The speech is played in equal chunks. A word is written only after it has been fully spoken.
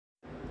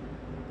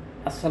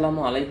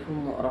আসসালামু আলাইকুম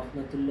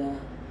রহমতুল্লাহ।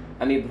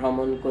 আমি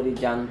ভ্রমণ করি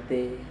জানতে,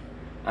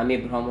 আমি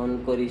ভ্রমণ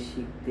করি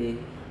শিখতে,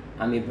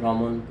 আমি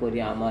ভ্রমণ করি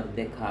আমার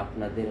দেখা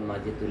আপনাদের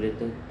মাঝে তুলে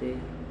ধরতে।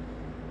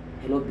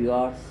 হ্যালো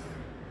ভিউয়ার্স,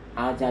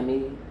 আজ আমি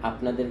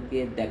আপনাদেরকে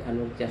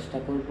দেখানোর চেষ্টা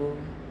করব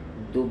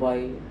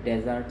দুবাই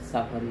ডেজার্ট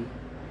সাফারি,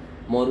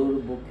 মরুর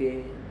বুকে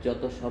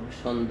যত সব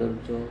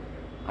সৌন্দর্য।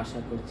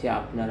 আশা করছি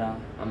আপনারা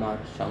আমার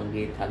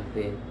সঙ্গে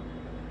থাকবেন।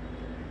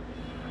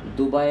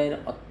 দুবাইয়ের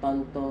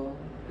অত্যন্ত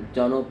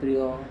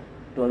জনপ্রিয়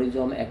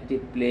ট্যুরিজম একটি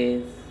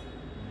place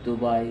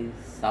Dubai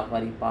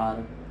safari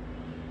park,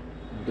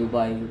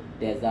 Dubai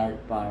dessert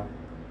park,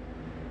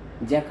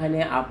 যেখানে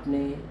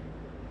আপনি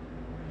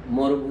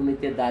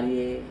মরুভূমিতে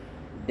দাঁড়িয়ে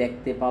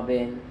দেখতে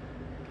পাবেন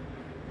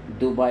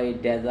দুবাই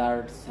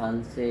ডেজার্ট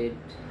সানসেট,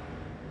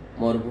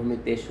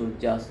 মরুভূমিতে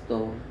সূর্যাস্ত,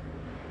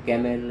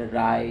 ক্যামেল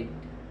রাইড,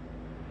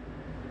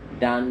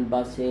 ডান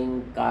বাসিং,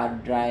 car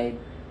drive,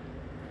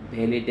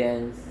 valley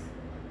dance,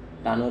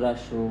 তানোরা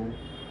show,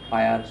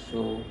 fire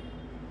show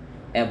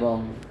এবং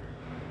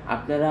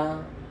আপনারা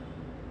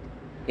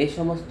এই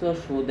সমস্ত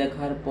শো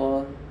দেখার পর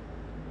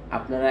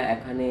আপনারা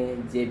এখানে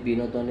যে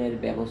বিনোদনের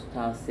ব্যবস্থা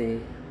আছে,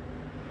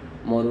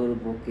 মরুর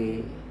বুকে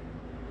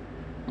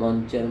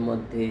মঞ্চের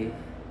মধ্যে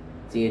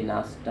যে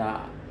নাচটা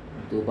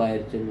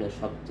দুবাইয়ের জন্য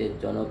সবচেয়ে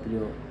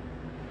জনপ্রিয়,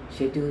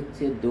 সেটি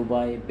হচ্ছে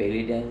দুবাই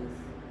বেলি ড্যান্স,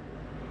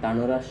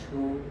 তানোরা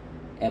শো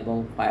এবং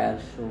ফায়ার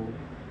শো।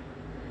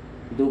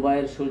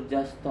 দুবাইয়ের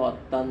সূর্যাস্ত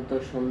অত্যন্ত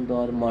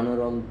সুন্দর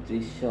মনোরম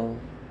দৃশ্য।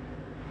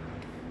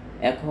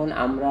 এখন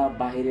আমরা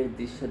বাহিরের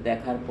দৃশ্য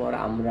দেখার পর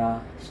আমরা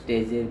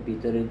স্টেজের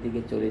ভিতরের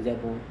দিকে চলে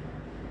যাব।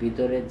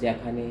 ভিতরে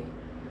যেখানে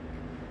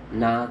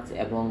নাচ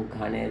এবং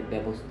গানের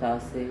ব্যবস্থা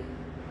আছে,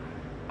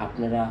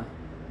 আপনারা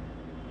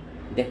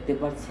দেখতে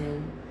পাচ্ছেন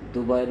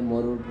দুবাইয়ের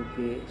মরুর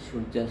বুকে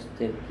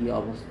সূর্যাস্তের কি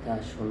অবস্থা,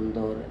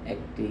 সুন্দর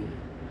একটি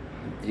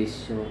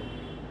দৃশ্য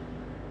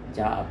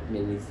যা আপনি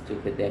নিজ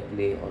চোখে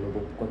দেখলে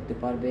অনুভব করতে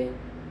পারবেন।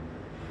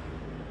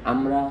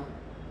 আমরা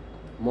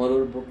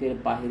মরুর বুকের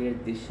বাহিরের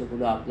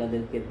দৃশ্যগুলো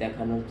আপনাদেরকে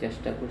দেখানোর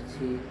চেষ্টা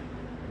করছি,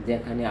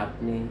 যেখানে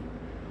আপনি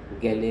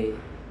গেলে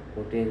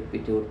ওটের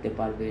পিঠে উঠতে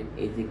পারবেন।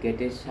 এই যে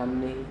গেটের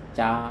সামনে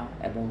চা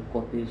এবং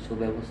কফির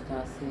সুব্যবস্থা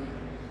আছে।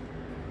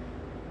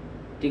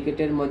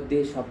 টিকিটের মধ্যে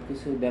সব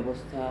কিছুর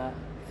ব্যবস্থা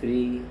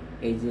ফ্রি।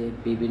 এই যে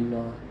বিভিন্ন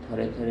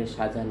থরে থরে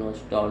সাজানো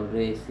স্টল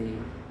রয়েছে,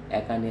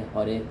 এখানে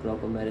হরেক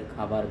রকমের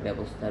খাবার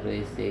ব্যবস্থা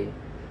রয়েছে।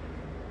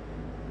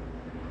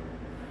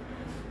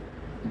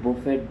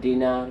 বুফেট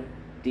ডিনার,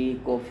 টি,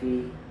 coffee,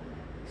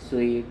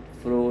 sweet,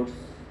 fruits,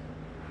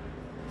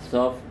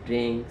 soft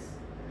drinks,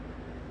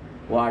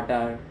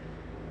 water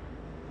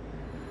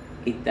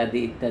ইত্যাদি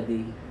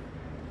ইত্যাদি।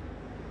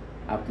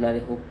 আপনার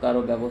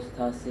হুক্কারও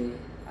ব্যবস্থা আছে,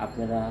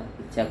 আপনারা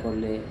ইচ্ছা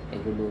করলে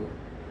এগুলো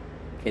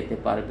খেতে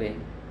পারবেন,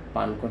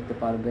 পান করতে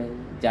পারবেন।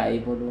 যাই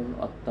বলুন,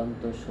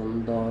 অত্যন্ত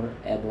সুন্দর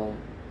এবং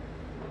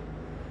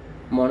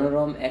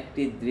মনোরম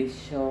একটি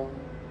দৃশ্য,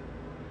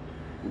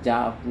 যা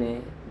আপনি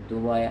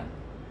দুবাই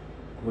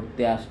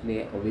ঘুরতে আসলে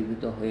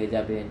অভিভূত হয়ে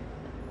যাবেন।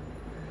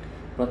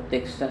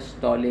 প্রত্যেকটা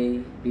স্টলেই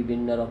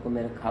বিভিন্ন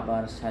রকমের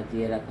খাবার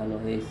সাজিয়ে রাখানো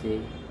হয়েছে।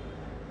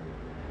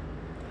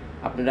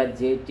 আপনারা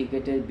যে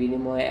টিকিটের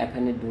বিনিময়ে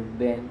এখানে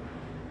ঢুকবেন,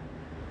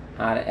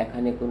 আর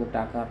এখানে কোনো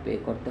টাকা পে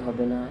করতে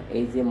হবে না।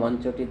 এই যে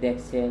মঞ্চটি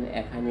দেখছেন,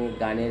 এখানে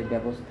গানের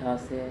ব্যবস্থা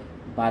আছে,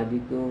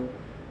 বারবিকিউ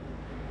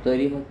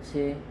তৈরি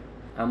হচ্ছে।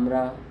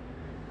 আমরা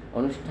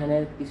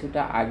অনুষ্ঠানের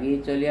কিছুটা আগেই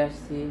চলে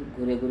আসছি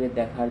ঘুরে ঘুরে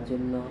দেখার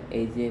জন্য।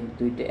 এই যে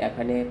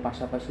এখানে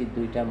পাশাপাশি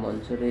দুইটা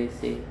মঞ্চ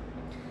রয়েছে,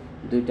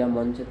 দুইটা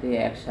মঞ্চতে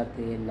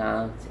একসাথে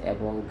নাচ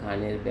এবং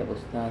গানের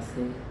ব্যবস্থা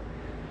আছে।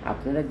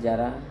 আপনারা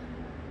যারা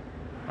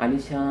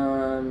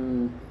আলিশান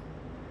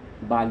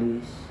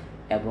বালিশ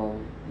এবং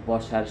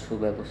বসার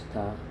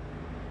সুব্যবস্থা,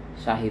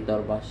 শাহী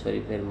দরবার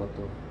শরীফের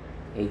মতো।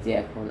 এই যে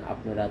এখন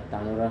আপনারা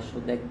তানোরা শো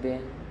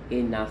দেখবেন।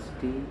 এই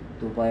নাচটি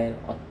দুবাইয়ের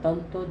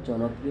অত্যন্ত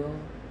জনপ্রিয়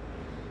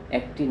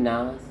একটি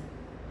নাচ।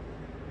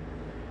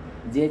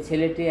 যে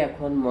ছেলেটি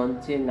এখন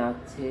মঞ্চে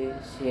নাচছে,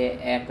 সে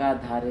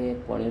একাধারে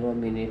 15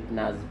 মিনিট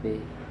নাচবে।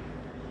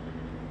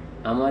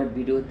 আমার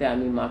ভিডিওতে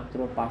আমি মাত্র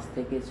 5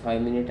 থেকে 6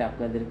 মিনিট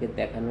আপনাদেরকে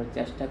দেখানোর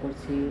চেষ্টা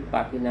করছি।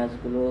 বাকি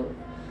নাচগুলো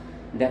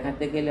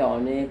দেখাতে গেলে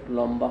অনেক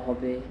লম্বা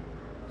হবে,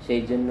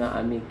 সেই জন্য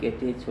আমি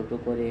কেটে ছোট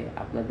করে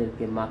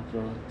আপনাদেরকে মাত্র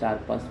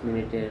 4-5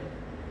 মিনিটের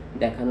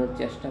দেখানোর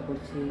চেষ্টা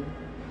করছি।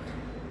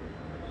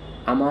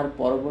 আমার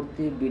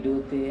পরবর্তী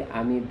ভিডিওতে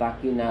আমি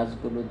বাকি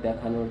নাচগুলো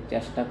দেখানোর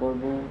চেষ্টা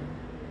করব।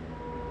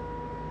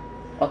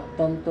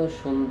 অত্যন্ত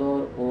সুন্দর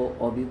ও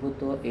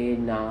অভিভূত এই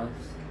নাচ,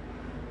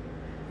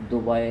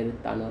 দুবাইয়ের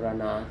তানোরা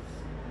নাচ।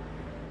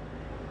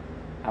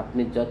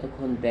 আপনি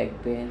যতক্ষণ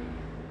দেখবেন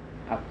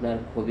আপনার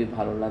খুবই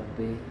ভালো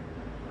লাগবে।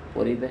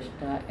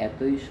 পরিবেশটা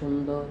এতই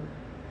সুন্দর,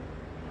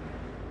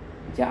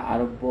 যা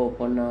আরব্য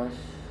উপন্যাস,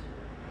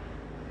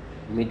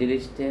 মিডল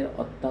ইস্টের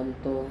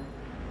অত্যন্ত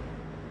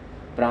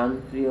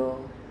প্রাণপ্রিয়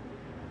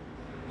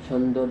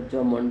সৌন্দর্য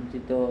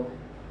মণ্ডিত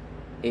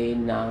এই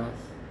নাচ,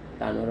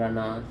 তানোরা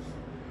নাচ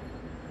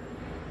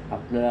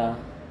আপনারা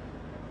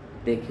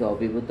দেখে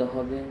অভিভূত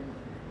হবেন।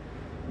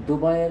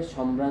 দুবাইয়ের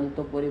সম্ভ্রান্ত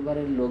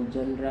পরিবারের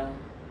লোকজনরা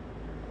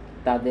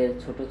তাদের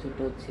ছোট ছোট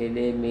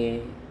ছেলে মেয়ে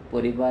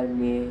পরিবার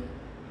নিয়ে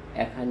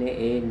এখানে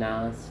এই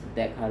নাচ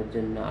দেখার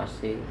জন্য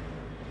আসে।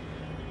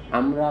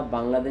 আমরা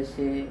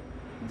বাংলাদেশে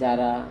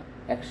যারা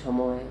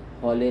একসময়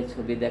হলে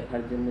ছবি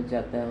দেখার জন্য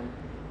যেতাম,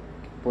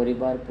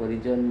 পরিবার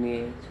পরিজন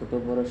নিয়ে ছোট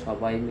বড়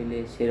সবাই মিলে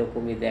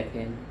সেরকমই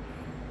দেখেন।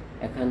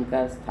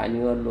 এখানকার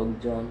স্থানীয়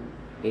লোকজন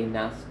এই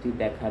নাচটি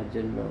দেখার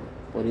জন্য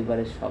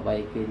পরিবারের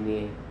সবাইকে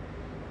নিয়ে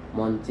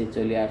মঞ্চে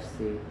চলে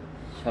আসছে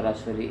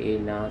সরাসরি এই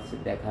নাচ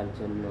দেখার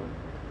জন্য।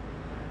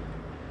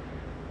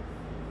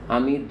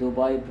 আমি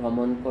দুবাই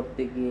ভ্রমণ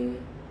করতে গিয়ে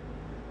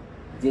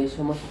যে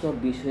সমস্ত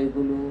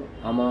বিষয়গুলো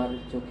আমার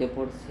চোখে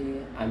পড়ছে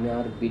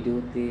আমার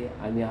ভিডিওতে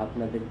আমি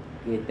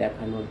আপনাদেরকে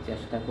দেখানোর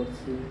চেষ্টা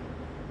করছি।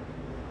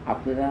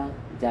 আপনারা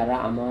যারা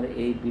আমার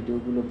এই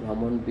ভিডিওগুলো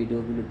ভ্রমণ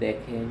ভিডিওগুলো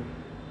দেখেন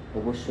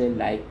অবশ্যই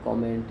লাইক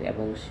কমেন্ট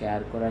এবং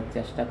শেয়ার করার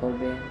চেষ্টা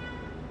করবেন।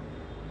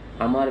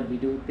 আমার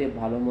ভিডিওতে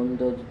ভালো মন্দ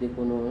যদি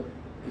কোনো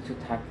কিছু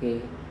থাকে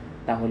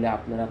তাহলে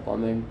আপনারা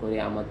কমেন্ট করে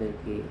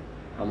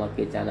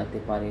আমাকে জানাতে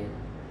পারেন।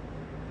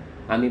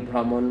 আমি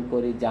ভ্রমণ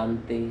করি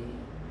জানতে,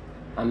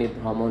 আমি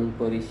ভ্রমণ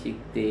করি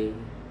শিখতে,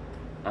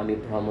 আমি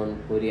ভ্রমণ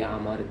করি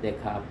আমার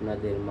দেখা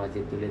আপনাদের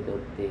মাঝে তুলে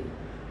ধরতে।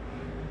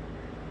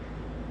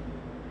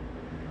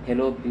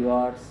 হ্যালো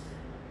ভিউয়ার্স,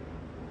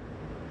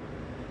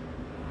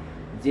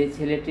 যে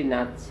ছেলেটি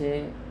নাচছে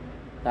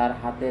তার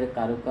হাতের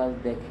কারুকাজ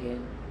দেখেন,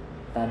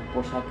 তার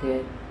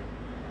পোশাকের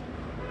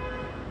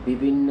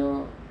বিভিন্ন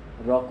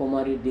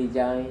রকমারি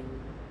ডিজাইন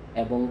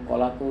এবং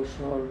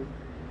কলাকৌশল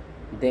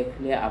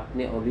দেখলে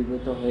আপনি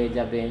অভিভূত হয়ে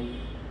যাবেন।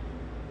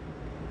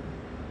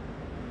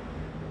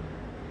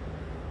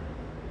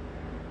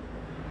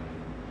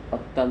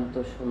 অত্যন্ত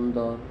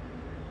সুন্দর,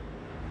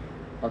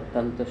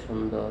 অত্যন্ত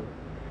সুন্দর।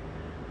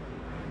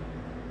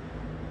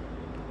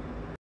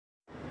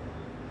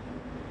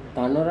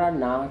 তানোরা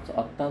নাচ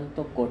অত্যন্ত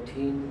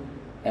কঠিন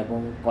এবং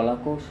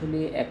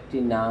কলাকৌশলী একটি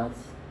নাচ,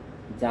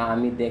 যা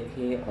আমি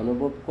দেখে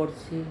অনুভব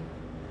করছি।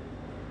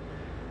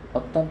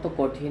 অত্যন্ত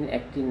কঠিন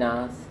একটি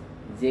নাচ।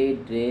 যে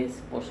ড্রেস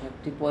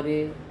পোশাকটি পরে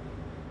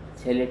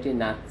ছেলেটি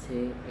নাচছে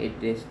এই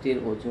ড্রেসটির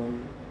ওজন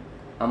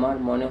আমার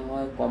মনে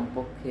হয়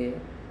কমপক্ষে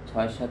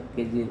 ৬-৭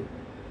 কেজির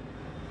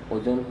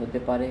ওজন হতে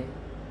পারে।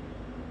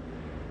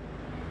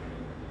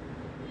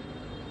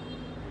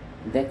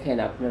 দেখেন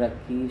আপনারা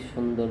কি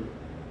সুন্দর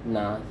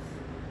নাচ।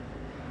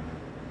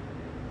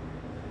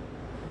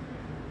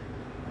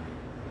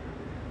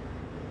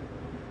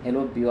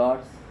 হ্যালো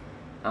ভিউয়ার্স,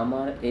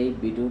 আমার এই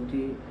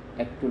ভিডিওটি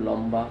একটু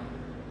লম্বা,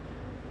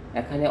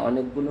 এখানে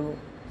অনেকগুলো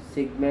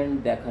সেগমেন্ট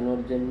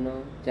দেখানোর জন্য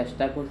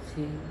চেষ্টা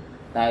করছি,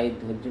 তাই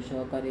ধৈর্য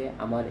সহকারে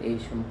আমার এই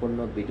সম্পূর্ণ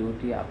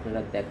ভিডিওটি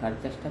আপনারা দেখার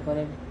চেষ্টা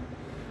করেন।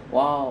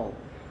 ওয়াও,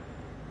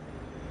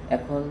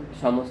 এখন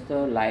সমস্ত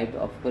লাইট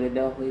অফ করে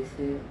দেওয়া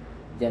হয়েছে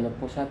যেন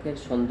পোশাকের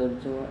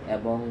সৌন্দর্য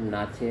এবং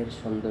নাচের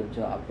সৌন্দর্য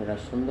আপনারা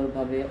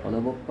সুন্দরভাবে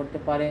অনুভব করতে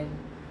পারেন।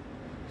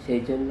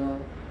 সেই জন্য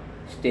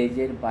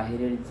স্টেজের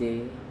বাহিরের যে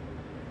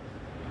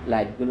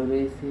লাইটগুলো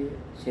রয়েছে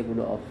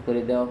সেগুলো অফ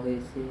করে দেওয়া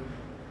হয়েছে।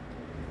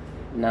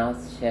 নাচ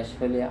শেষ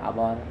হলে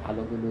আবার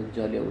আলোগুলো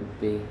জ্বলে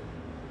উঠবে।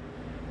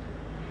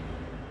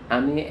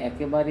 আমি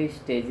একেবারে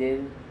স্টেজের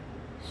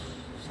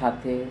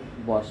সাথে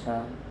বসা,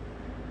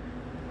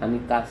 আমি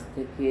কাছ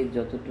থেকে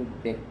যতটুকু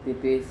দেখতে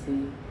পেয়েছি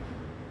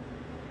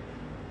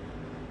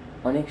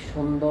অনেক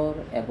সুন্দর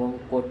এবং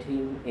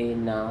কঠিন এই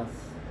নাচ,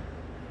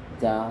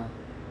 যা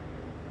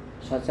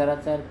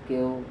সচরাচর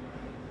কেউ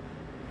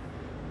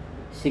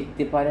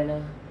শিখতে পারে না।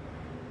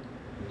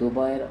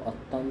 দুবাইয়ের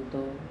অত্যন্ত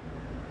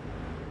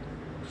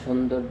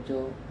সৌন্দর্য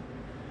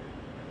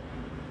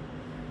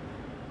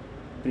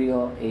প্রিয়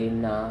এই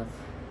নাচ,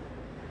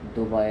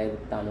 দুবাইয়ের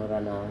তানোরা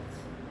নাচ,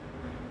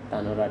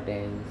 তানোরা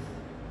ড্যান্স।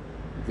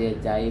 যে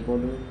যাই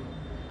বলুন,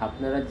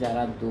 আপনারা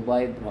যারা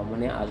দুবাই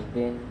ভ্রমণে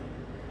আসবেন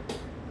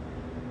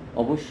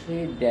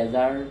অবশ্যই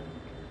ডেজার্ট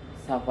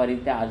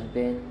সাফারিতে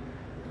আসবেন।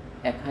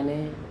 এখানে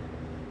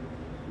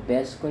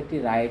বেশ কয়েকটি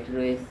রাইড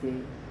রয়েছে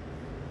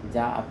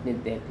যা আপনি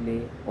দেখলে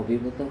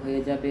অভিভূত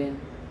হয়ে যাবেন।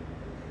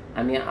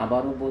 আমি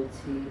আবারও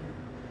বলছি,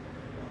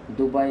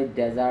 দুবাই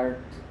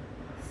ডেজার্ট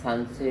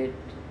সানসেট,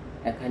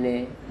 এখানে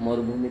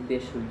মরুভূমিতে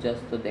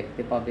সূর্যাস্ত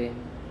দেখতে পাবেন।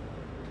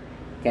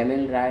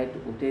 ক্যামেল রাইড,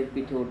 উটের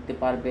পিঠে উঠতে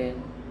পারবেন।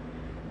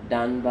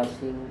 ডান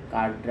বাসিং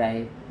কার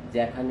ড্রাইভ,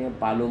 যেখানে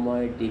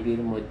বালুময়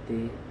ডিবির মধ্যে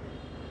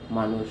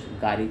মানুষ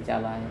গাড়ি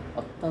চালায়,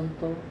 অত্যন্ত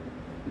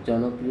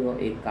জনপ্রিয়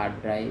এই কার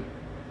ড্রাইভ।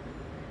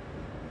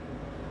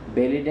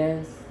 বেলি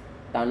ড্যান্স,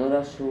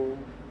 তানোরা শো,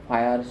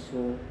 ফায়ার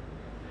শো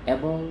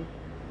এবং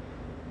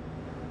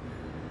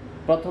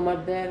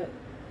প্রথমার্ধের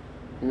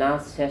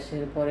নাচ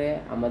শেষের পরে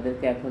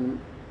আমাদেরকে এখন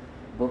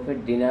বুফেট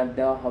ডিনার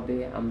দেওয়া হবে।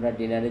 আমরা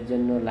ডিনারের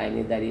জন্য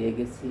লাইনে দাঁড়িয়ে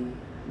গেছি।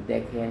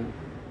 দেখেন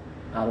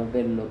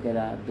আরবের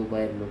লোকেরা,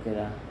 দুবাইয়ের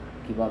লোকেরা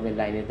কিভাবে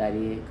লাইনে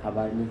দাঁড়িয়ে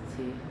খাবার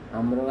নিচ্ছে,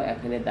 আমরাও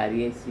এখানে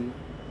দাঁড়িয়েছি।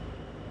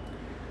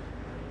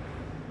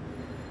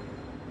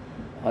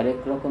 হরেক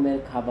রকমের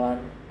খাবার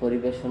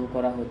পরিবেশন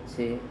করা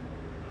হচ্ছে,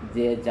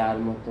 যে যার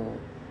মতো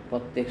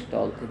প্রত্যেক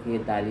স্টল থেকে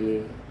দাঁড়িয়ে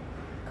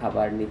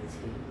খাবার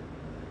নিচ্ছি।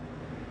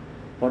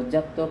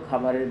 পর্যাপ্ত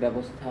খাবারের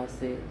ব্যবস্থা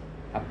আছে,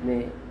 আপনি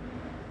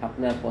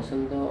আপনার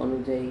পছন্দ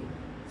অনুযায়ী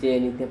চেয়ে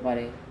নিতে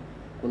পারে,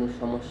 কোনো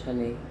সমস্যা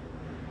নেই।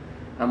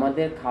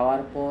 আমাদের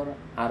খাওয়ার পর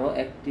আরও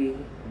একটি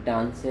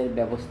ডান্সের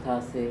ব্যবস্থা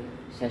আছে,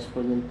 শেষ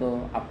পর্যন্ত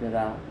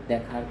আপনারা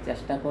দেখার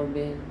চেষ্টা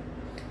করবেন।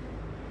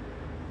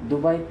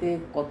 দুবাইতে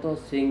কত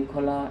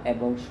শৃঙ্খলা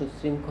এবং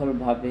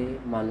সুশৃঙ্খলভাবে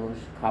মানুষ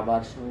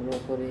খাবার সংগ্রহ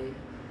করে,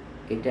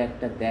 এটা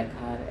একটা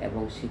দেখার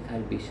এবং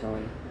শেখার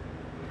বিষয়।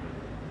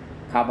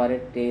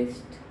 খাবারের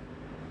টেস্ট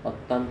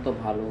অত্যন্ত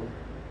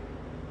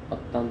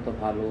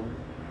ভালো,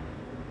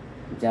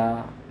 যা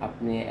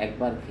আপনি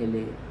একবার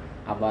খেলে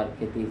আবার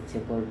খেতে ইচ্ছে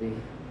করবে।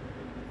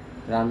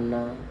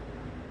 রান্না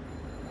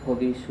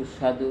খুবই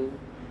সুস্বাদু।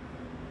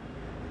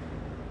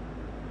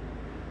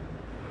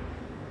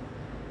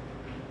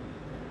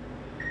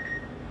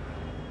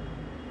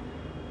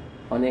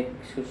 অনেক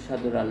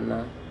সুস্বাদু রান্না,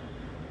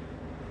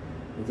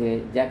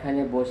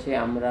 যেখানে বসে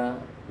আমরা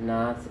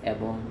নাচ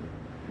এবং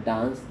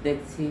ডান্স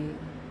দেখছি।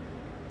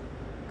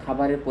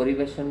 খাবারের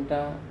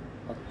পরিবেশনটা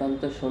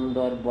অত্যন্ত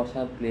সুন্দর,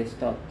 বসার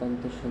প্লেসটা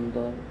অত্যন্ত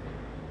সুন্দর।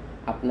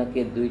 আপনাকে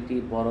দুইটি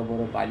বড়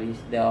বড় বালিশ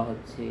দেওয়া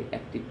হচ্ছে,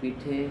 একটি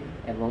পিঠে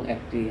এবং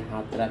একটি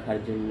হাত রাখার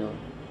জন্য।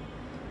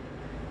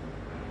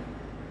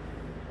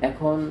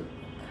 এখন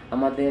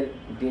আমাদের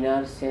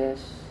ডিনার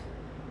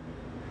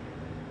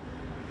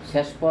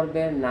শেষ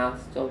পর্বের নাচ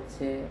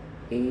চলছে।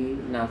 এই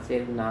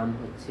নাচের নাম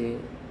হচ্ছে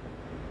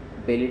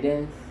বেলি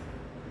ড্যান্স,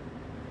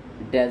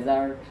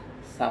 ডেজার্ট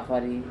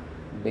সাফারি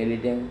বেলি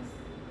ড্যান্স।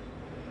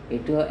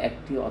 এটিও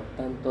একটি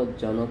অত্যন্ত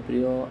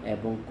জনপ্রিয়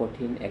এবং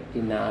কঠিন একটি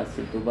নাচ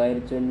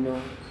দুবাইয়ের জন্য।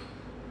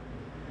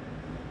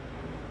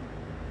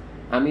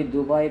 আমি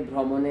দুবাই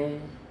ভ্রমণে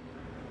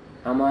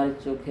আমার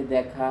চোখে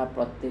দেখা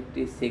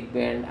প্রত্যেকটি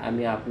সেগমেন্ট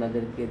আমি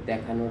আপনাদেরকে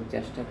দেখানোর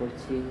চেষ্টা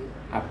করছি।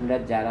 আপনারা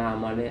যারা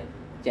আমার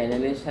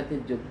চ্যানেলের সাথে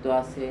যুক্ত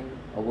আছেন,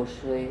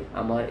 অবশ্যই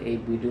আমার এই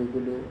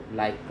ভিডিওগুলো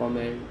লাইক,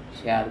 কমেন্ট,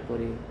 শেয়ার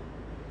করে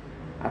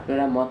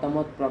আপনারা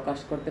মতামত প্রকাশ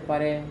করতে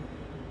পারেন।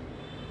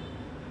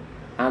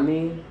 আমি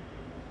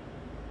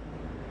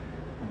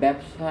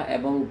ব্যবসা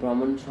এবং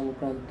ভ্রমণ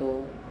সংক্রান্ত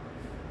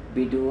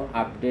ভিডিও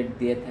আপডেট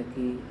দিয়ে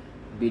থাকি,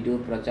 ভিডিও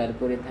প্রচার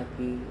করে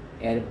থাকি।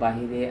 এর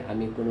বাহিরে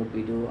আমি কোনো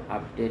ভিডিও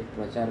আপডেট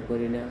প্রচার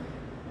করি না।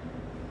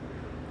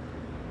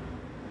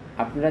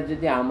 আপনারা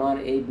যদি আমার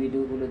এই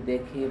ভিডিওগুলো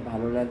দেখে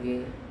ভালো লাগে,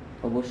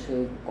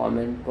 অবশ্যই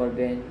কমেন্ট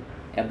করবেন।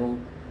 এবং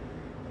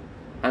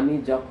আমি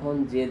যখন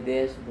যে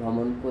দেশ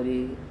ভ্রমণ করি,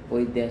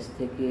 ওই দেশ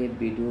থেকে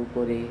ভিডিও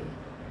করে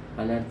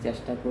আনার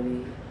চেষ্টা করি।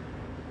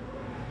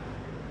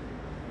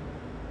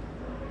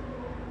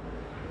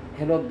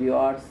 হ্যালো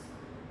ভিউয়ার্স,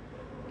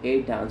 এই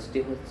ডান্সটি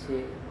হচ্ছে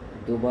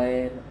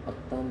দুবাইয়ের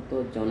অত্যন্ত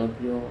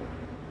জনপ্রিয়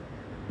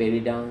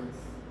বেলি ডান্স,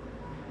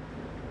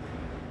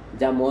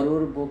 যা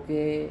মরুর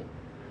বুকে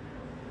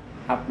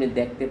আপনি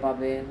দেখতে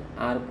পাবেন,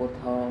 আর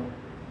কোথাও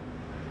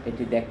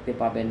এটি দেখতে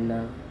পাবেন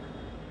না।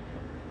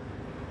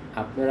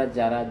 আপনারা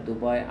যারা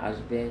দুবাই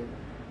আসবেন,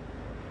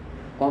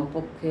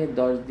 কমপক্ষে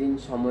 10 দিন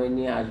সময়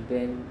নিয়ে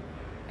আসবেন।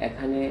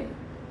 এখানে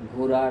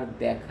ঘোরার,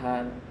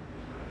 দেখার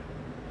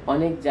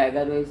অনেক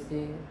জায়গা রয়েছে,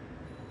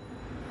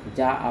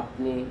 যা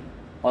আপনি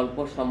অল্প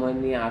সময়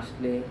নিয়ে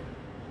আসলে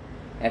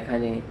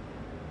এখানে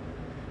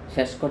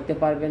শেষ করতে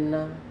পারবেন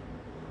না।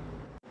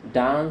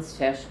 ডান্স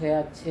শেষ হয়ে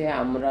যাচ্ছে,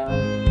 আমরা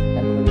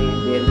এখনই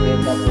বের হয়ে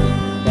যাব।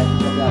 দেখা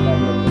হবে আবার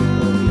নতুন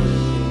কোনো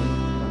ভিডিওতে।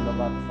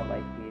 ধন্যবাদ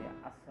সবাইকে।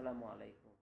 আসসালামু আলাইকুম।